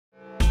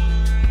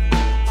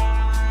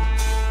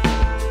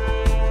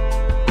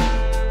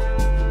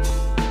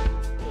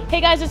Hey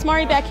guys, it's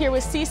Mari back here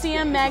with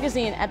CCM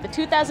Magazine at the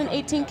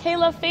 2018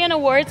 K-Love Fan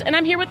Awards, and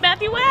I'm here with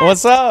Matthew West.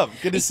 What's up?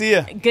 Good to see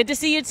you. Good to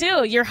see you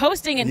too. You're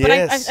hosting it,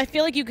 Yes. but I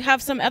feel like you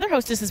have some other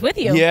hostesses with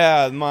you.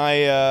 Yeah,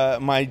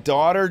 my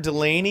daughter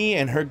Delaney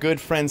and her good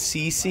friend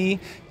Cece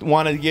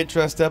wanted to get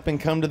dressed up and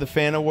come to the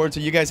Fan Awards.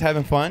 Are you guys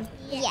having fun?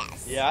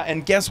 Yes. Yeah,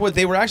 and guess what?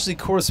 They were actually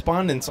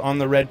correspondents on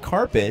the red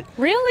carpet.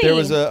 Really? There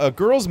was a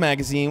girls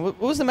magazine. What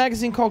was the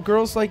magazine called?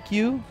 Girls Like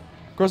You?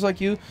 Girls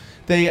Like You?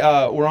 They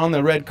were on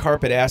the red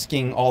carpet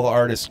asking all the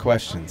artists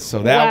questions.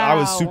 So that I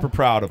was super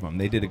proud of them.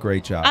 They did a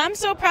great job. I'm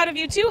so proud of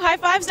you too. High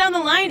fives down the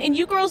line, and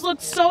you girls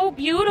look so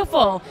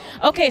beautiful.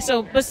 Okay,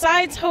 so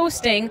besides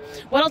hosting,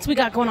 what else we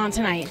got going on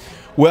tonight?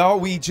 Well,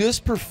 we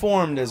just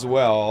performed as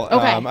well.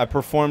 Okay. I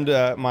performed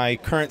my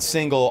current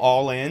single,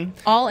 All In.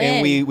 All In.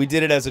 And we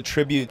did it as a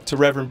tribute to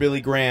Reverend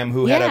Billy Graham,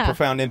 who had a Yeah.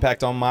 profound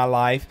impact on my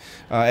life.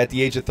 At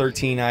the age of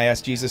 13, I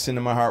asked Jesus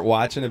into my heart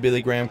watching a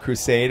Billy Graham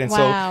crusade. And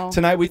Wow. so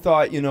tonight we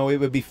thought, it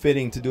would be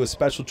fitting to do a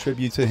special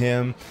tribute to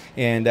him.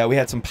 And we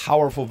had some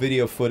powerful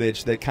video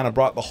footage that kind of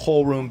brought the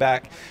whole room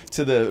back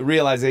to the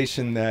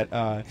realization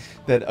that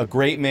that a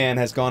great man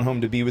has gone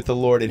home to be with the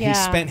Lord. And he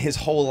spent his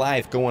whole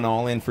life going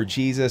all in for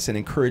Jesus and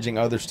encouraging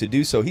others to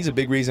do so. He's a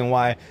big reason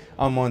why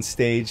I'm on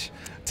stage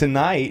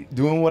tonight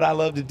doing what I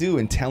love to do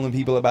and telling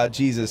people about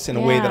Jesus in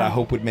a way that I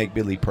hope would make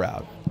Billy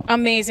proud.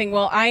 Amazing.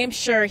 Well, I am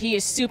sure he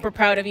is super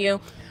proud of you.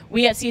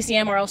 We at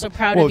CCM are also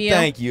proud of you. Well,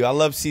 thank you. I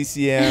love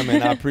CCM,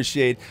 and I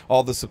appreciate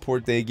all the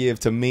support they give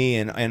to me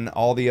and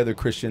all the other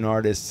Christian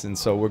artists, and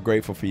so we're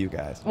grateful for you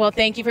guys. Well,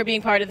 thank you for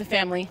being part of the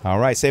family. All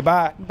right, say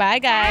bye. Bye,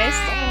 guys.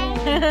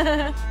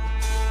 Bye.